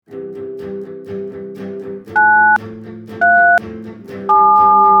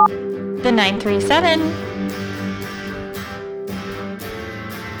the 937.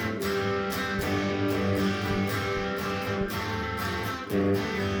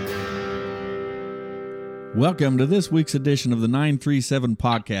 Welcome to this week's edition of the 937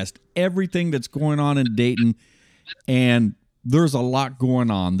 podcast. Everything that's going on in Dayton, and there's a lot going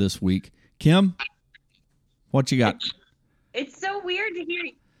on this week. Kim, what you got? It's so weird to hear.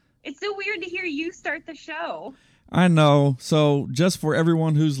 It's so weird to hear you start the show. I know. So just for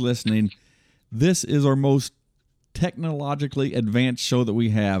everyone who's listening, this is our most technologically advanced show that we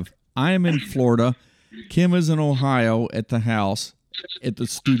have. I am in Florida. Kim is in Ohio at the house, at the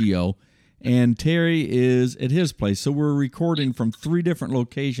studio. And Terry is at his place. So we're recording from 3 different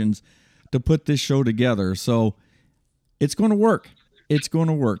locations to put this show together. So it's going to work. It's going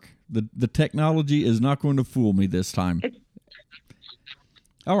to work. The technology is not going to fool me this time.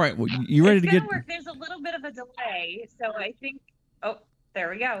 All right. Well, you ready to get... Work. There's a little bit of a delay. So I think... Oh, there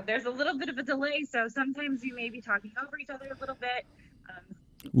we go. There's a little bit of a delay. So sometimes you may be talking over each other a little bit.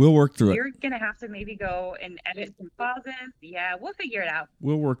 We'll work through it. You're going to have to maybe go and edit some pauses. Yeah, we'll figure it out.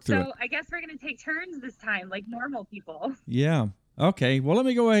 We'll work through it. So I guess we're going to take turns this time, like normal people. Yeah. Okay. Well, let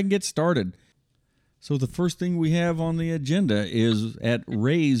me go ahead and get started. So the first thing we have on the agenda is at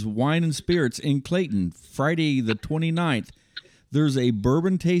Ray's Wine and Spirits in Clayton, Friday the 29th. There's a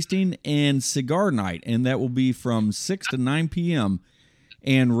bourbon tasting and cigar night, and that will be from 6 to 9 p.m.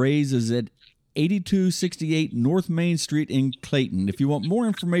 And Ray's is at 8268 North Main Street in Clayton. If you want more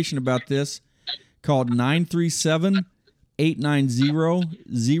information about this, call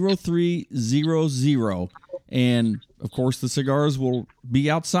 937-890-0300. And, of course, the cigars will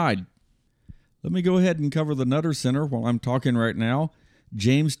be outside. Let me go ahead and cover the Nutter Center while I'm talking right now.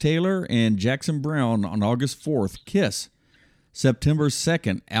 James Taylor and Jackson Brown on August 4th, Kiss. September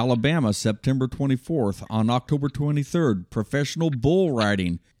 2nd, Alabama, September 24th. On October 23rd, Professional Bull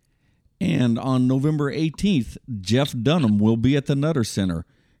Riding. And on November 18th, Jeff Dunham will be at the Nutter Center.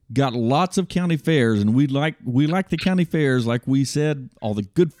 Got lots of county fairs, and we like the county fairs, like we said, all the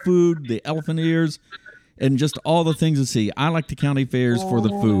good food, the elephant ears, and just all the things to see. I like the county fairs for the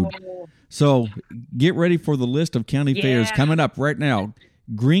food. So get ready for the list of county fairs coming up right now.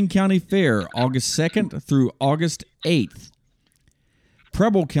 Greene County Fair, August 2nd through August 8th.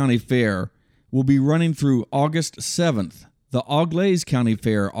 Preble County Fair will be running through August 7th. The Auglaize County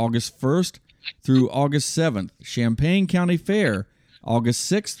Fair, August 1st through August 7th. Champaign County Fair, August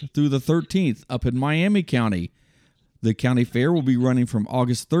 6th through the 13th, up in Miami County. The county fair will be running from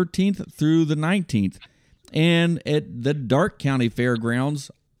August 13th through the 19th. And at the Darke County Fairgrounds,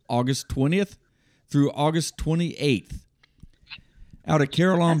 August 20th through August 28th. Out at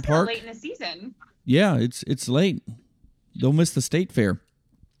Carillon Park. Late in the season. Yeah, it's late. They'll miss the state fair.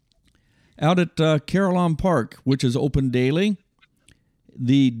 Out at Carillon Park, which is open daily,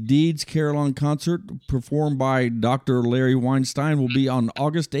 the Deeds Carillon concert performed by Dr. Larry Weinstein will be on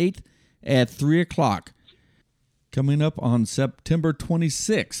August 8th at 3 o'clock. Coming up on September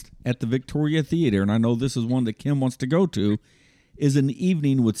 26th at the Victoria Theater, and I know this is one that Kim wants to go to, is an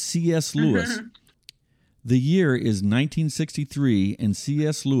evening with C.S. Lewis. The year is 1963, and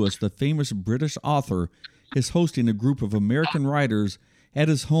C.S. Lewis, the famous British author, is hosting a group of American writers at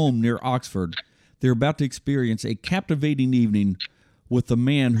his home near Oxford. They're about to experience a captivating evening with the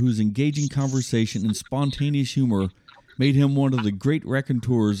man whose engaging conversation and spontaneous humor made him one of the great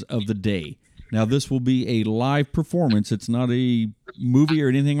raconteurs of the day. Now, this will be a live performance. It's not a movie or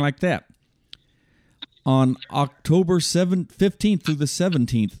anything like that. On October 15th through the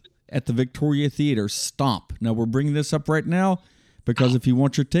 17th at the Victoria Theater, Stomp. Now, we're bringing this up right now because if you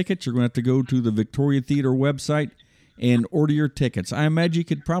want your tickets, you're going to have to go to the Victoria Theater website and order your tickets. I imagine you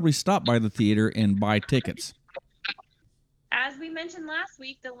could probably stop by the theater and buy tickets. As we mentioned last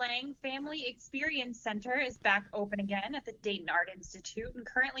week, the Lang Family Experience Center is back open again at the Dayton Art Institute, and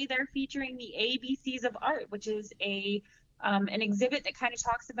currently they're featuring the ABCs of Art, which is an exhibit that kind of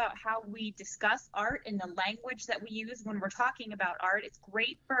talks about how we discuss art and the language that we use when we're talking about art. It's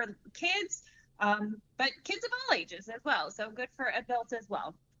great for kids, but kids of all ages as well, so good for adults as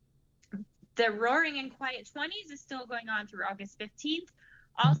well. The Roaring and Quiet 20s is still going on through August 15th.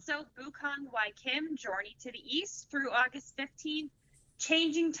 Also, Bukong Y Kim, Journey to the East through August 15th.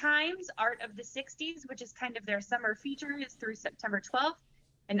 Changing Times, Art of the 60s, which is kind of their summer feature, is through September 12th.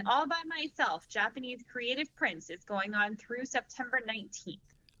 And All by Myself, Japanese Creative Prints, is going on through September 19th.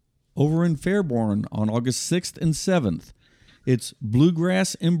 Over in Fairborn on August 6th and 7th, it's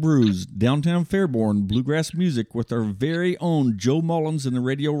Bluegrass and Brews, downtown Fairborn, bluegrass music with our very own Joe Mullins and the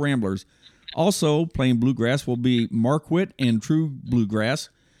Radio Ramblers. Also playing bluegrass will be Marquette and True Bluegrass.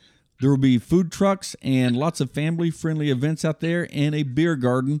 There will be food trucks and lots of family-friendly events out there and a beer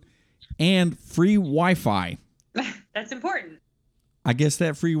garden and free Wi-Fi. That's important. I guess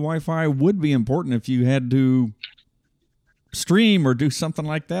that free Wi-Fi would be important if you had to stream or do something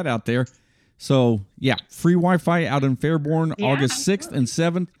like that out there. So, yeah, free Wi-Fi out in Fairborn, Yeah, August 6th and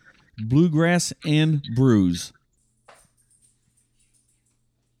 7th, Bluegrass and Brews.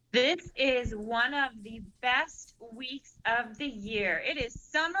 This is one of the best weeks of the year. It is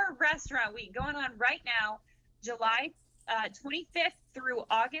Summer Restaurant Week going on right now, July 25th through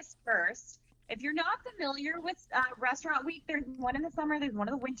August 1st. If you're not familiar with Restaurant Week, there's one in the summer, there's one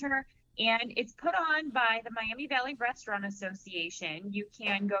in the winter, and it's put on by the Miami Valley Restaurant Association. You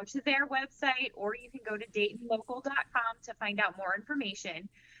can go to their website or you can go to DaytonLocal.com to find out more information.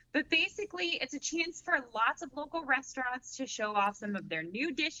 But basically, it's a chance for lots of local restaurants to show off some of their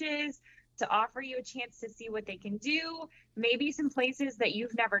new dishes, to offer you a chance to see what they can do, maybe some places that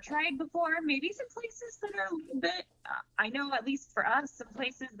you've never tried before, maybe some places that are a little bit, I know at least for us, some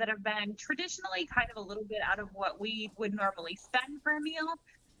places that have been traditionally kind of a little bit out of what we would normally spend for a meal.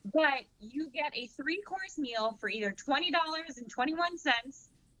 But you get a 3-course meal for either $20.21,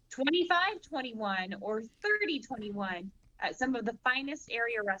 $25.21, or $30.21 at some of the finest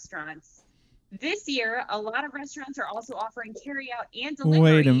area restaurants. This year, a lot of restaurants are also offering carryout and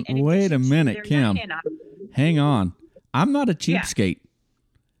delivery. Wait a minute, Kim. Hang on. I'm not a cheapskate.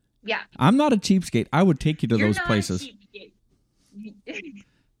 Yeah. I'm not a cheapskate. I would take you to those places.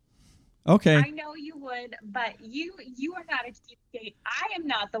 Okay. I know you would, but you are not a cheapskate. I am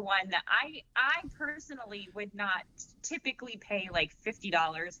not the one that I personally would not typically pay like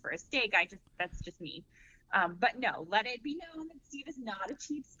 $50 for a steak. That's just me. But no, let it be known that Steve is not a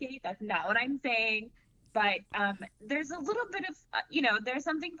cheapskate. That's not what I'm saying. But there's a little bit of, there's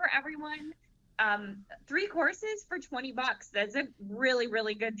something for everyone. 3 courses for $20. That's a really,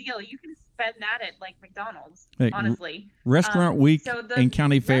 really good deal. You can spend that at like McDonald's, honestly. Restaurant week and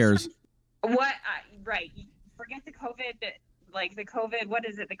county fairs. Right. Forget the COVID, what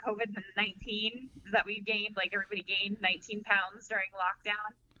is it? The COVID-19 that we gained, like everybody gained 19 pounds during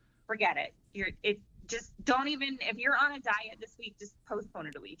lockdown. Forget it. Just don't even, if you're on a diet this week, just postpone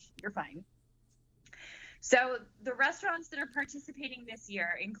it a week. You're fine. So the restaurants that are participating this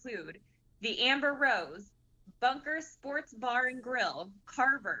year include the Amber Rose, Bunker Sports Bar and Grill,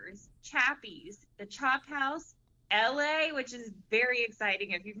 Carver's, Chappie's, the Chop House, LA, which is very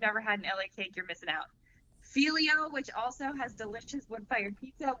exciting. If you've never had an LA cake, you're missing out. Filio, which also has delicious wood-fired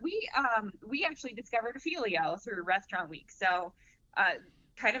pizza. We actually discovered a Filio through Restaurant Week. So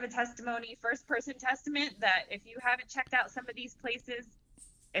kind of a testimony, first-person testament that if you haven't checked out some of these places,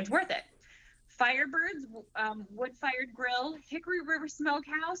 it's worth it. Firebirds, wood-fired grill, Hickory River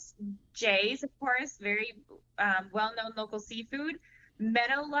Smokehouse, Jay's, of course, very well-known local seafood.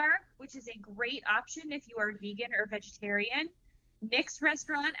 Meadowlark, which is a great option if you are vegan or vegetarian. Nick's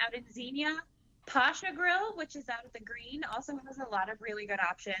Restaurant out in Xenia. Pasha Grill, which is out at the Green, also has a lot of really good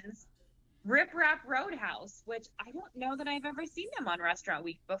options. Rip Rap Roadhouse, which I don't know that I've ever seen them on Restaurant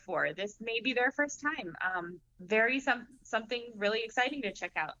Week before. This may be their first time. Something really exciting to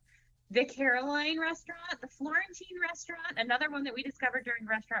check out. The Caroline Restaurant, the Florentine Restaurant, another one that we discovered during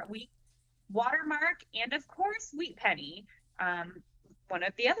Restaurant Week. Watermark, and of course, Wheat Penny, one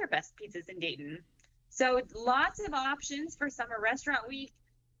of the other best pizzas in Dayton. So lots of options for Summer Restaurant Week.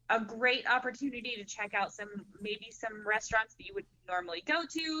 A great opportunity to check out some restaurants that you would normally go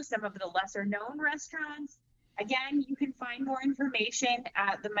to, some of the lesser known restaurants. Again, you can find more information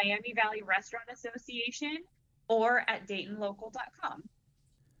at the Miami Valley Restaurant Association or at DaytonLocal.com.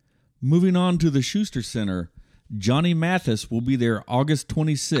 Moving on to the Schuster Center, Johnny Mathis will be there August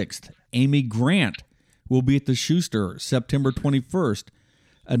 26th. Amy Grant will be at the Schuster September 21st.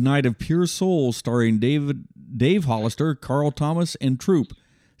 A Night of Pure Soul starring Dave Hollister, Carl Thomas, and Troop,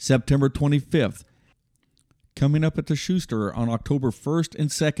 September 25th. Coming up at the Schuster on October 1st and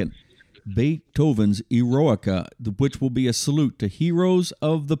 2nd, Beethoven's Eroica, which will be a salute to heroes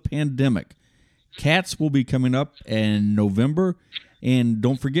of the pandemic. Cats will be coming up in November. And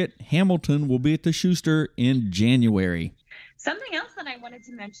don't forget, Hamilton will be at the Schuster in January. Something else that I wanted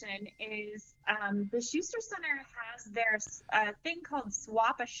to mention is the Schuster Center has their thing called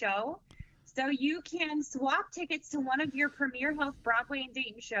Swap a Show. So you can swap tickets to one of your Premier Health Broadway and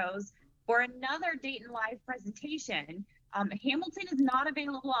Dayton shows or another Dayton Live presentation. Hamilton is not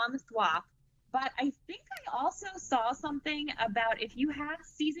available on the swap, but I think I also saw something about if you have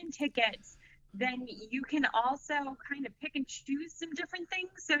season tickets, then you can also kind of pick and choose some different things.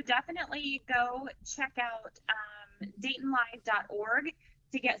 So definitely go check out DaytonLive.org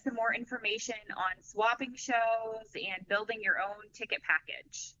to get some more information on swapping shows and building your own ticket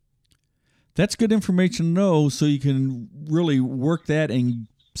package. That's good information to know, so you can really work that and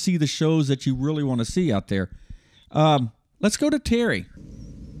see the shows that you really want to see out there. Let's go to Terry.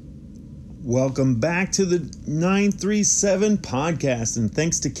 Welcome back to the 937 podcast, and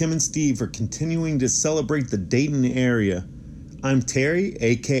thanks to Kim and Steve for continuing to celebrate the Dayton area. I'm Terry,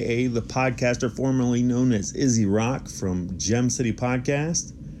 aka the podcaster formerly known as Izzy Rock from Gem City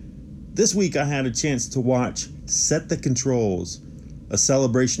Podcast. This week I had a chance to watch Set the Controls, a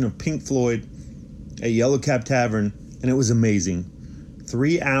celebration of Pink Floyd at Yellow Cab Tavern, and it was amazing.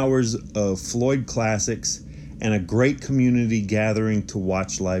 3 hours of Floyd classics and a great community gathering to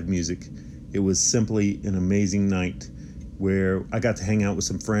watch live music. It was simply an amazing night where I got to hang out with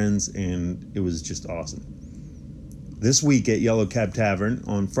some friends, and it was just awesome. This week at Yellow Cab Tavern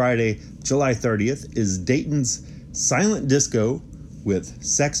on Friday, July 30th, is Dayton's Silent Disco with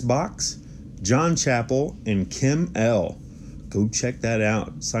Sex Box, John Chappell, and Kim L. Go check that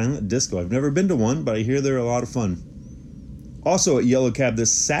out. Silent Disco. I've never been to one, but I hear they're a lot of fun. Also at Yellow Cab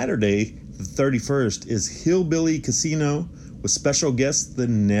this Saturday, the 31st, is Hillbilly Casino with special guests, the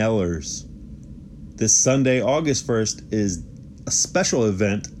Nailers. This Sunday, August 1st, is a special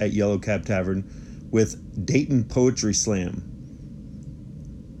event at Yellow Cab Tavern with Dayton Poetry Slam.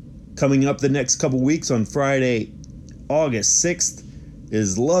 Coming up the next couple weeks on Friday, August 6th,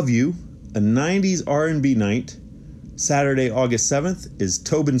 is Love You, a 90s R&B night. Saturday, August 7th, is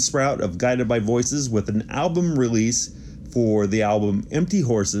Tobin Sprout of Guided by Voices with an album release for the album Empty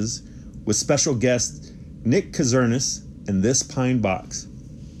Horses with special guest Nick Kazernis and This Pine Box.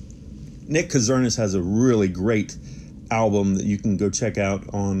 Nick Kazernis has a really great album that you can go check out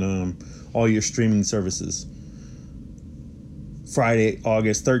on all your streaming services. Friday,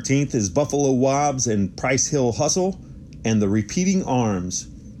 August 13th is Buffalo Wobbs and Price Hill Hustle and the Repeating Arms.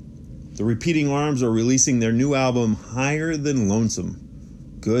 The Repeating Arms are releasing their new album Higher Than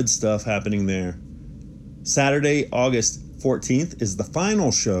Lonesome. Good stuff happening there. Saturday, August 14th is the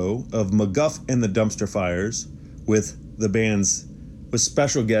final show of McGuff and the Dumpster Fires with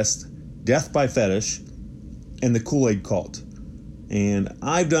special guest Death by Fetish and the Kool-Aid Cult. And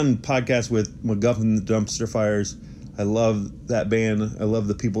I've done podcasts with McGuff and the Dumpster Fires. I love that band. I love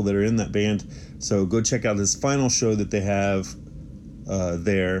the people that are in that band. So go check out this final show that they have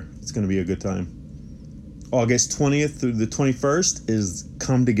there. It's going to be a good time. August 20th through the 21st is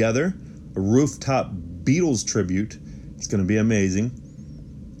Come Together, a rooftop Beatles tribute. It's going to be amazing.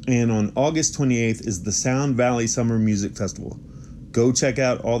 And on August 28th is the Sound Valley Summer Music Festival. Go check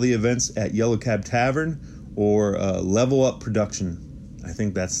out all the events at Yellow Cab Tavern or Level Up Production. I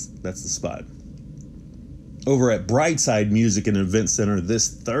think that's the spot. Over at Brightside Music and Event Center this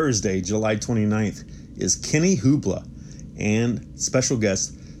Thursday, July 29th, is Kenny Hoopla and special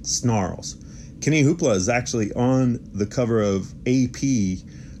guest Snarls. Kenny Hoopla is actually on the cover of AP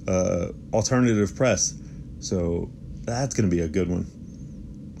Alternative Press, so that's going to be a good one.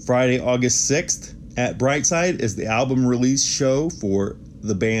 Friday, August 6th at Brightside is the album release show for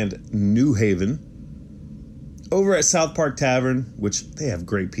the band New Haven. Over at South Park Tavern, which they have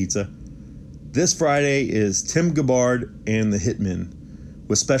great pizza, this Friday is Tim Gabbard and the Hitmen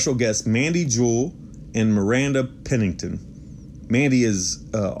with special guests Mandy Jewell and Miranda Pennington. Mandy is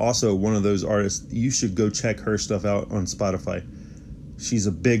also one of those artists. You should go check her stuff out on Spotify. She's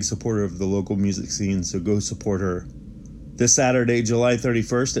a big supporter of the local music scene, so go support her. This Saturday, July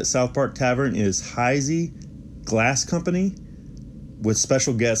 31st at South Park Tavern is Heisey Glass Company with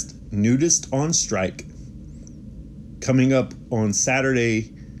special guest Nudist on Strike. Coming up on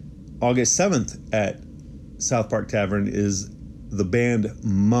Saturday, August 7th at South Park Tavern is the band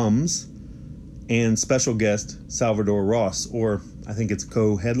Mums and special guest Salvador Ross, or I think it's a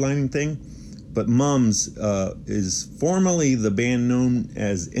co-headlining thing. But Mums is formerly the band known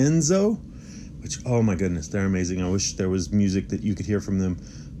as Enzo, which, oh my goodness, they're amazing. I wish there was music that you could hear from them.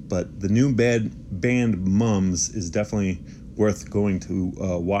 But the new band Mums is definitely worth going to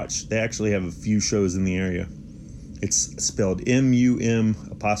watch. They actually have a few shows in the area. It's spelled MUM''S.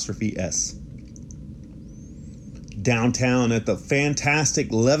 Downtown at the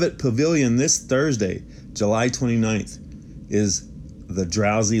fantastic Levitt Pavilion this Thursday, July 29th, is the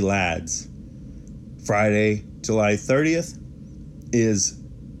Drowsy Lads. Friday, July 30th, is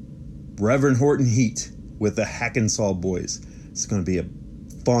Reverend Horton Heat with the Hackensaw Boys. It's going to be a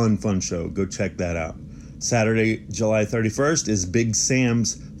fun show. Go check that out. Saturday, July 31st, is Big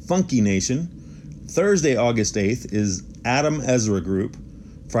Sam's Funky Nation. Thursday, August 8th, is Adam Ezra Group.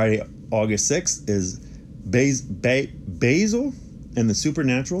 Friday, August 6th, is Basil and the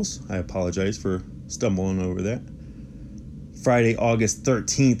Supernaturals. I apologize for stumbling over that. Friday, August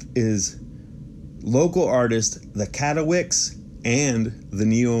 13th, is local artist The Catawicks and the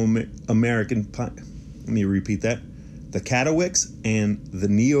Neo-American... Let me repeat that. the Catawicks, and the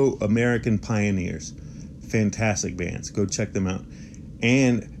Neo-American Pioneers. Fantastic bands. Go check them out.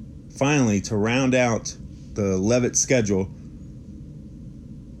 And finally, to round out the Levitt schedule,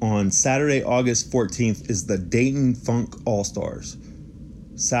 on Saturday, August 14th is the Dayton Funk All-Stars.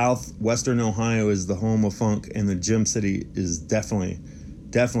 Southwestern Ohio is the home of funk, and the Gem City is definitely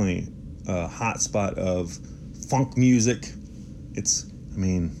a hot spot of funk music.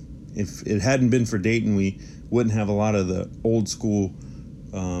 If it hadn't been for Dayton, we wouldn't have a lot of the old school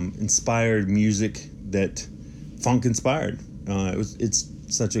inspired music that funk inspired. It's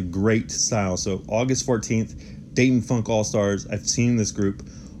such a great style. So August 14th, Dayton Funk All-Stars. I've seen this group.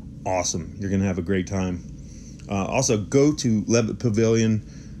 Awesome. You're going to have a great time. Also, go to Levitt Pavilion,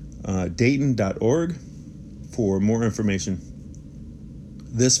 Dayton.org for more information.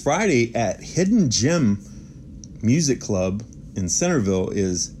 This Friday at Hidden Gem Music Club in Centerville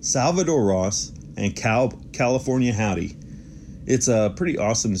is Salvador Ross and California Howdy. It's pretty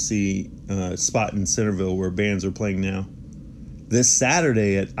awesome to see a spot in Centerville where bands are playing now. This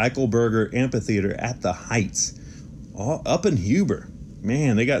Saturday at Eichelberger Amphitheater at the Heights, all up in Huber.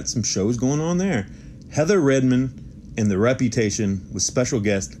 Man, they got some shows going on there. Heather Redman and The Reputation with special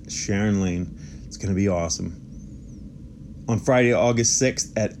guest Sharon Lane. It's going to be awesome. On Friday, August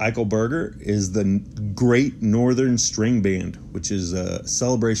 6th at Eichelberger is the Great Northern String Band, which is a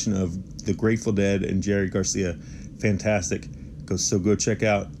celebration of the Grateful Dead and Jerry Garcia. Fantastic. So go check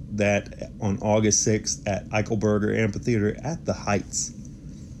out that on August 6th at Eichelberger Amphitheater at the Heights.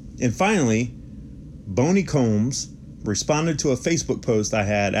 And finally, Boney Combs responded to a Facebook post I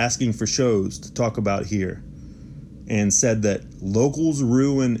had asking for shows to talk about here, and said that Locals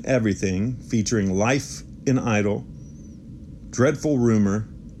Ruin Everything, featuring Life in Idle, Dreadful Rumor,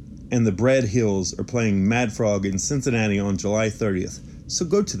 and the Bread Hills are playing Mad Frog in Cincinnati on July 30th. So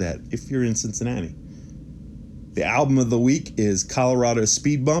go to that if you're in Cincinnati. The album of the week is Colorado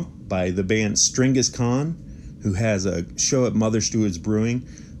Speed Bump by the band Stringus Khan, who has a show at Mother Stewart's Brewing.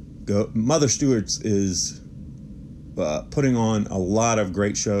 Mother Stewart's is putting on a lot of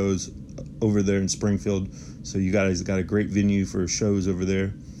great shows over there in Springfield. So you guys got a great venue for shows over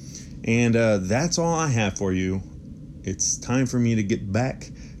there. And that's all I have for you. It's time for me to get back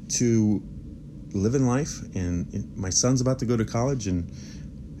to living life. And my son's about to go to college, and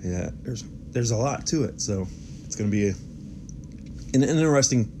yeah, there's a lot to it. So it's going to be an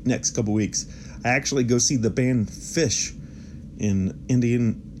interesting next couple weeks. I actually go see the band Fish in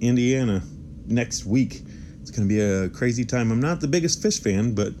Indiana next week. It's going to be a crazy time. I'm not the biggest Fish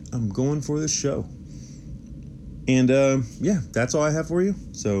fan, but I'm going for this show. And yeah, that's all I have for you.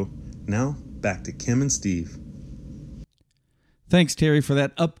 So now back to Kim and Steve. Thanks, Terry, for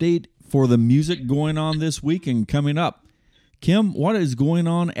that update for the music going on this week and coming up. Kim, what is going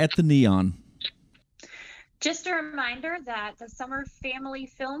on at the Neon? Just a reminder that the Summer Family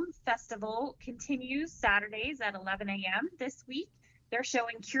Film Festival continues Saturdays at 11 a.m. this week. They're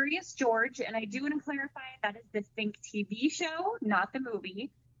showing Curious George, and I do want to clarify that is the Think TV show, not the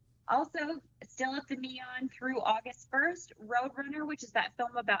movie. Also, still at the Neon through August 1st, Roadrunner, which is that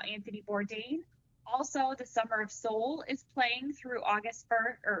film about Anthony Bourdain. Also, The Summer of Soul is playing through August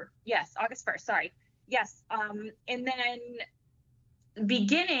 1st, sorry. Yes, and then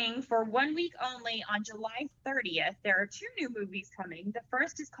beginning for 1 week only on July 30th, there are two new movies coming. The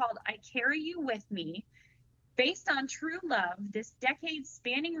first is called I Carry You With Me. Based on true love, this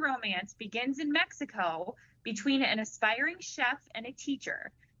decade-spanning romance begins in Mexico between an aspiring chef and a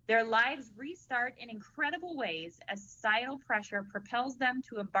teacher. Their lives restart in incredible ways as societal pressure propels them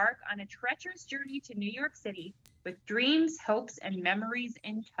to embark on a treacherous journey to New York City with dreams, hopes, and memories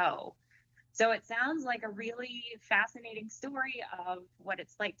in tow. So it sounds like a really fascinating story of what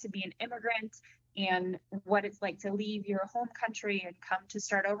it's like to be an immigrant and what it's like to leave your home country and come to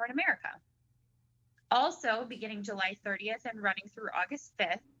start over in America. Also, beginning July 30th and running through August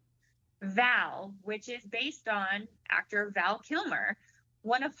 5th, Val, which is based on actor Val Kilmer,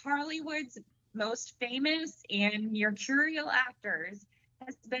 one of Hollywood's most famous and mercurial actors,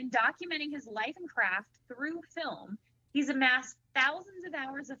 has been documenting his life and craft through film. He's amassed thousands of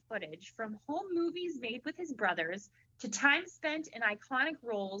hours of footage from home movies made with his brothers to time spent in iconic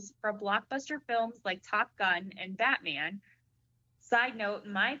roles for blockbuster films like Top Gun and Batman. Side note,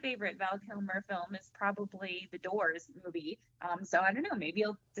 my favorite Val Kilmer film is probably the Doors movie. So I don't know, maybe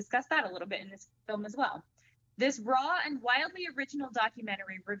I'll discuss that a little bit in this film as well. This raw and wildly original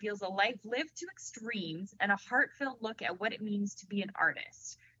documentary reveals a life lived to extremes and a heart-filled look at what it means to be an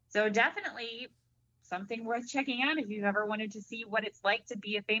artist. So definitely something worth checking out if you've ever wanted to see what it's like to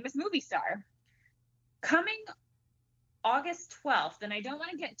be a famous movie star. Coming August 12th, and I don't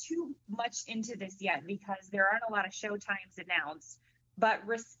want to get too much into this yet because there aren't a lot of show times announced, but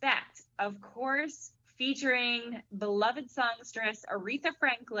Respect, of course, featuring beloved songstress Aretha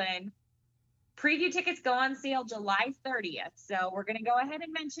Franklin. Preview tickets go on sale July 30th, so we're going to go ahead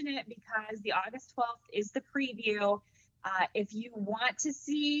and mention it because the August 12th is the preview. If you want to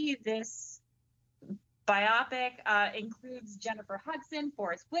see this biopic, includes Jennifer Hudson,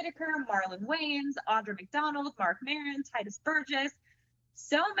 Forrest Whitaker, Marlon Wayans, Audra McDonald, Mark Maron, Titus Burgess,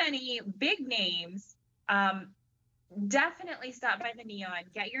 so many big names. Definitely stop by the Neon,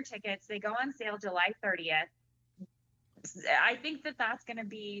 get your tickets. They go on sale July 30th. I think that that's going to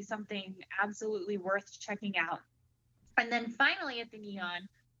be something absolutely worth checking out. And then finally at the Neon,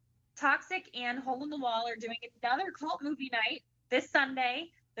 Toxic and Hole in the Wall are doing another cult movie night this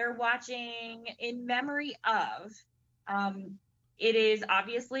Sunday. They're watching In Memory of. It is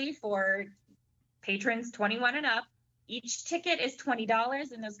obviously for patrons 21 and up. Each ticket is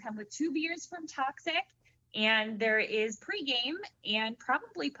 $20, and those come with 2 beers from Toxic. And there is pregame and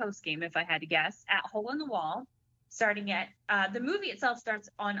probably postgame, if I had to guess, at Hole in the Wall. Starting at the movie itself starts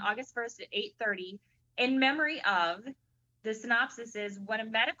on August 1st at 8:30. In Memory of, the synopsis is, when a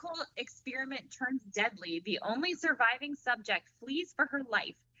medical experiment turns deadly, the only surviving subject flees for her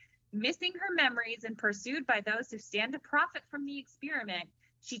life. Missing her memories and pursued by those who stand to profit from the experiment,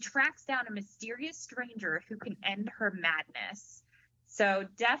 she tracks down a mysterious stranger who can end her madness. So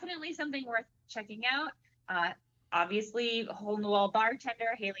definitely something worth checking out. Obviously, Hole in the Wall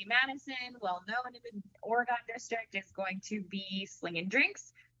bartender Haley Madison, well known in the Oregon district, is going to be slinging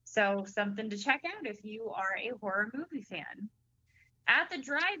drinks. So something to check out if you are a horror movie fan. At the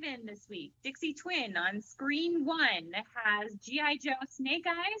drive-in this week, Dixie Twin on Screen 1 has G.I. Joe Snake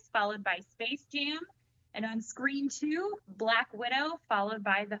Eyes, followed by Space Jam. And on Screen 2, Black Widow, followed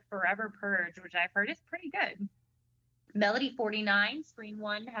by The Forever Purge, which I've heard is pretty good. Melody 49, Screen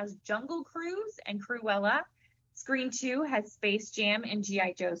 1 has Jungle Cruise and Cruella. Screen 2 has Space Jam and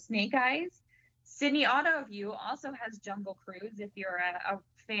G.I. Joe Snake Eyes. Sydney Autoview also has Jungle Cruise if you're a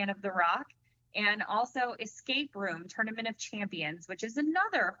fan of The Rock. And also Escape Room, Tournament of Champions, which is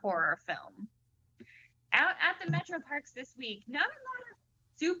another horror film. Out at the Metro Parks this week, not a lot of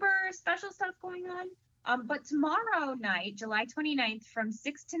super special stuff going on, but tomorrow night, July 29th, from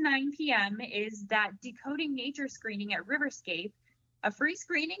 6 to 9 p.m. is that Decoding Nature screening at Riverscape. A free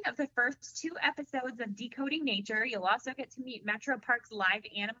screening of the first 2 episodes of Decoding Nature. You'll also get to meet Metro Parks live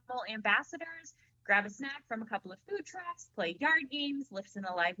animal ambassadors, grab a snack from a couple of food trucks, play yard games, listen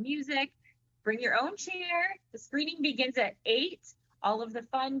to live music, bring your own chair. The screening begins at 8. All of the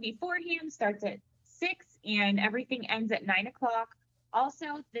fun beforehand starts at 6, and everything ends at 9 o'clock.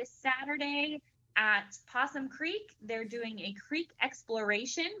 Also, this Saturday at Possum Creek, they're doing a creek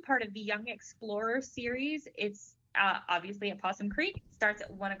exploration, part of the Young Explorer series. It's obviously at Possum Creek, starts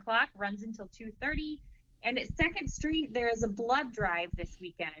at 1 o'clock, runs until 2:30. And at 2nd Street, there is a blood drive this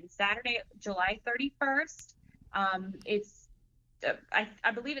weekend, Saturday, July 31st. I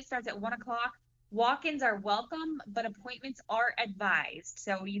believe it starts at 1 o'clock. Walk-ins are welcome, but appointments are advised.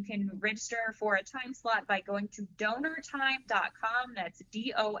 So you can register for a time slot by going to donortime.com. That's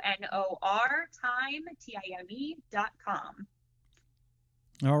DONOR time.com.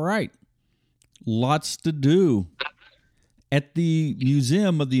 All right. Lots to do. At the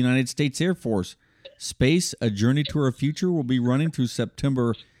Museum of the United States Air Force, Space, A Journey to Our Future will be running through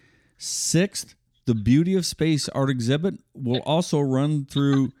September 6th. The Beauty of Space art exhibit will also run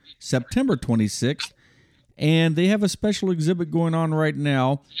through September 26th. And they have a special exhibit going on right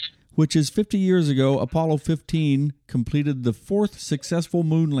now, which is 50 years ago, Apollo 15 completed the 4th successful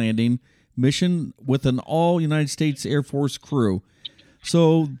moon landing mission with an all United States Air Force crew.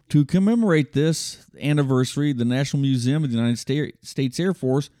 So to commemorate this anniversary, the National Museum of the United States Air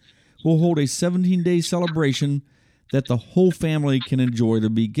Force will hold a 17-day celebration that the whole family can enjoy. There'll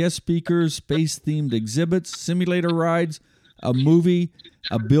be guest speakers, space-themed exhibits, simulator rides, a movie,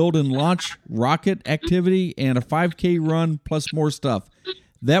 a build and launch rocket activity, and a 5K run, plus more stuff.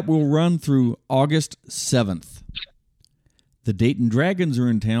 That will run through August 7th. The Dayton Dragons are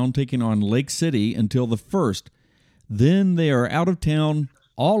in town taking on Lake City until the 1st. Then they are out of town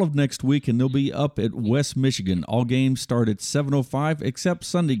all of next week, and they'll be up at West Michigan. All games start at 7:05, except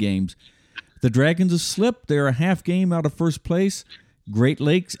Sunday games. The Dragons have slipped. They're a half game out of first place. Great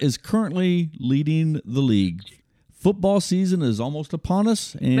Lakes is currently leading the league. Football season is almost upon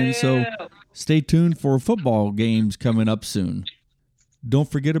us, and so stay tuned for football games coming up soon. Don't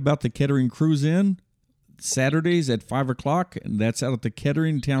forget about the Kettering Cruise In, Saturdays at 5 o'clock, and that's out at the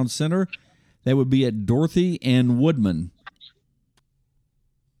Kettering Town Center. That would be at Dorothy and Woodman.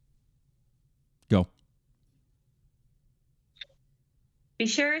 Go. Be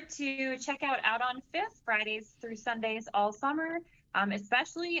sure to check out on Fifth, Fridays through Sundays all summer.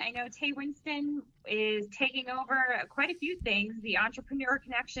 Especially, I know Tay Winston is taking over quite a few things. The Entrepreneur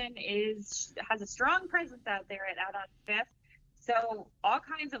Connection has a strong presence out there Out on Fifth. So all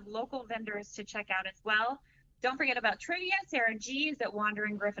kinds of local vendors to check out as well. Don't forget about trivia. Sarah G is at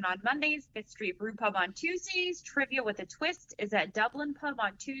Wandering Griffin on Mondays, Fifth Street Brew Pub on Tuesdays. Trivia with a Twist is at Dublin Pub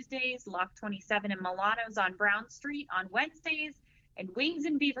on Tuesdays, Lock 27 and Milano's on Brown Street on Wednesdays, and Wings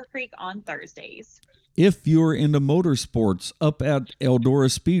in Beaver Creek on Thursdays. If you're into motorsports, up at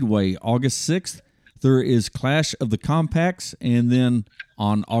Eldora Speedway, August 6th, there is Clash of the Compacts, and then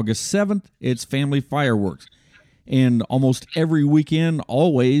on August 7th, it's Family Fireworks. And almost every weekend,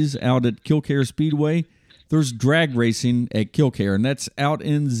 always out at Killcare Speedway, there's drag racing at Killcare, and that's out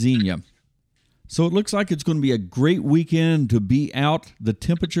in Xenia. So it looks like it's going to be a great weekend to be out. The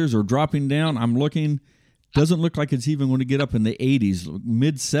temperatures are dropping down. I'm looking, doesn't look like it's even going to get up in the 80s,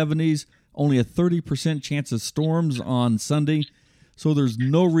 mid-70s. Only a 30% chance of storms on Sunday. So there's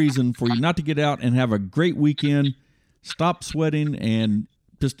no reason for you not to get out and have a great weekend. Stop sweating and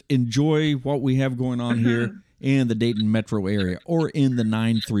just enjoy what we have going on here in the Dayton metro area or in the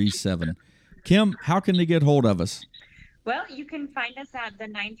 937. Kim, how can they get hold of us? Well, you can find us at the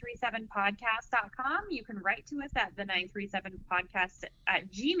 937podcast.com. You can write to us at the 937podcast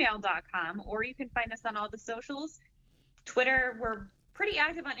at gmail.com, or you can find us on all the socials. Twitter, we're pretty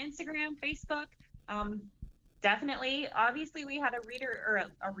active on Instagram, Facebook. Definitely. Obviously, we had a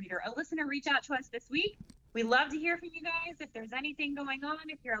listener reach out to us this week. We love to hear from you guys. If there's anything going on,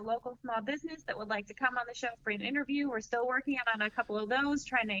 if you're a local small business that would like to come on the show for an interview, we're still working on a couple of those,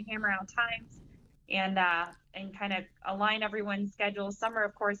 trying to hammer out times and kind of align everyone's schedules. Summer,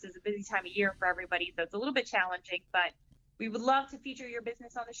 of course, is a busy time of year for everybody, so it's a little bit challenging, but we would love to feature your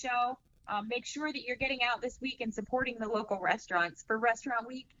business on the show. Make sure that you're getting out this week and supporting the local restaurants for Restaurant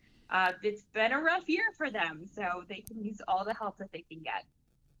Week. It's been a rough year for them, so they can use all the help that they can get.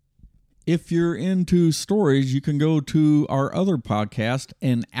 If you're into stories, you can go to our other podcast,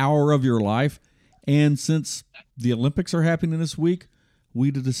 An Hour of Your Life. And since the Olympics are happening this week,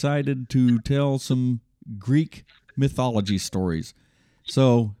 we decided to tell some Greek mythology stories.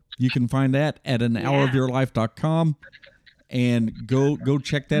 So you can find that at anhourofyourlife.com and go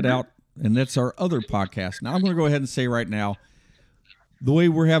check that out. And that's our other podcast. Now, I'm going to go ahead and say right now, the way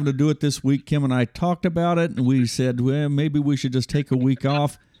we're having to do it this week, Kim and I talked about it, and we said, well, maybe we should just take a week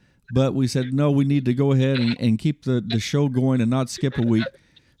off. But we said, no, we need to go ahead and keep the show going and not skip a week.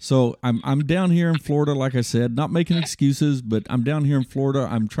 So I'm down here in Florida, like I said, not making excuses, but I'm down here in Florida.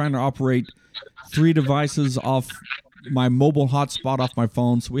 I'm trying to operate 3 devices off my mobile hotspot off my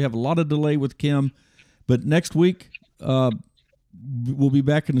phone. So we have a lot of delay with Kim. But next week, we'll be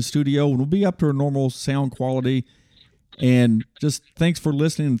back in the studio and we'll be up to our normal sound quality. And just thanks for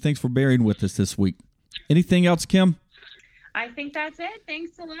listening and thanks for bearing with us this week. Anything else, Kim? I think that's it.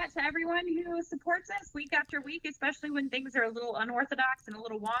 Thanks a lot to everyone who supports us week after week, especially when things are a little unorthodox and a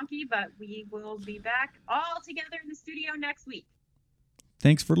little wonky, but we will be back all together in the studio next week.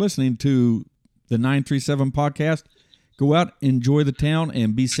 Thanks for listening to the 937 podcast. Go out, enjoy the town,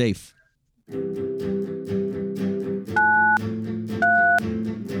 and be safe.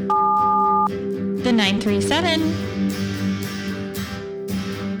 The 937.